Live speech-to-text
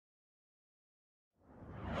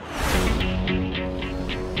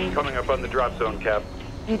Coming up on the drop zone, Cap.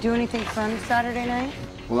 You do anything fun Saturday night?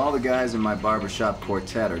 Well, all the guys in my barbershop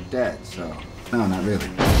quartet are dead, so no, not really.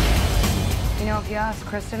 You know, if you ask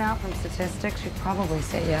Kristen out from statistics, she'd probably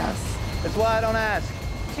say yes. That's why I don't ask.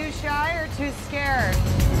 Too shy or too scared?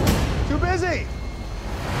 Too busy.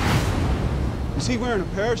 Was he wearing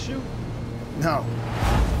a parachute? No.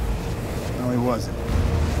 No, he wasn't.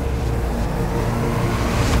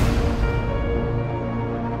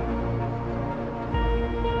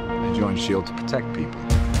 I joined S.H.I.E.L.D. to protect people.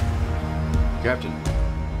 Captain,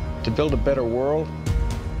 to build a better world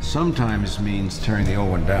sometimes means tearing the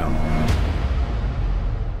old one down.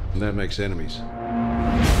 And that makes enemies.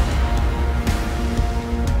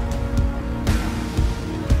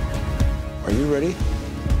 Are you ready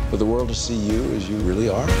for the world to see you as you really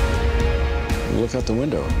are? Look out the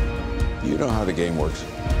window. You know how the game works.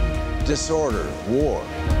 Disorder, war.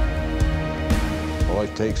 All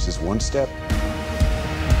it takes is one step.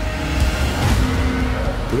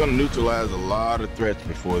 We're gonna neutralize a lot of threats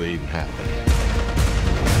before they even happen.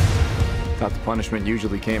 Thought the punishment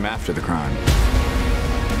usually came after the crime.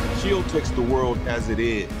 S.H.I.E.L.D. takes the world as it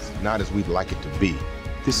is, not as we'd like it to be.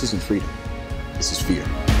 This isn't freedom. This is fear.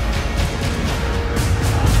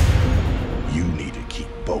 You need to keep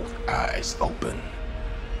both eyes open.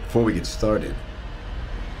 Before we get started,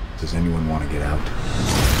 does anyone want to get out?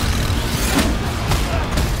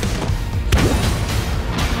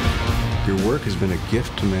 Your work has been a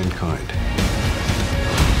gift to mankind.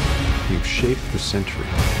 You've shaped the century.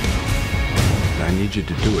 And I need you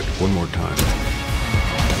to do it one more time.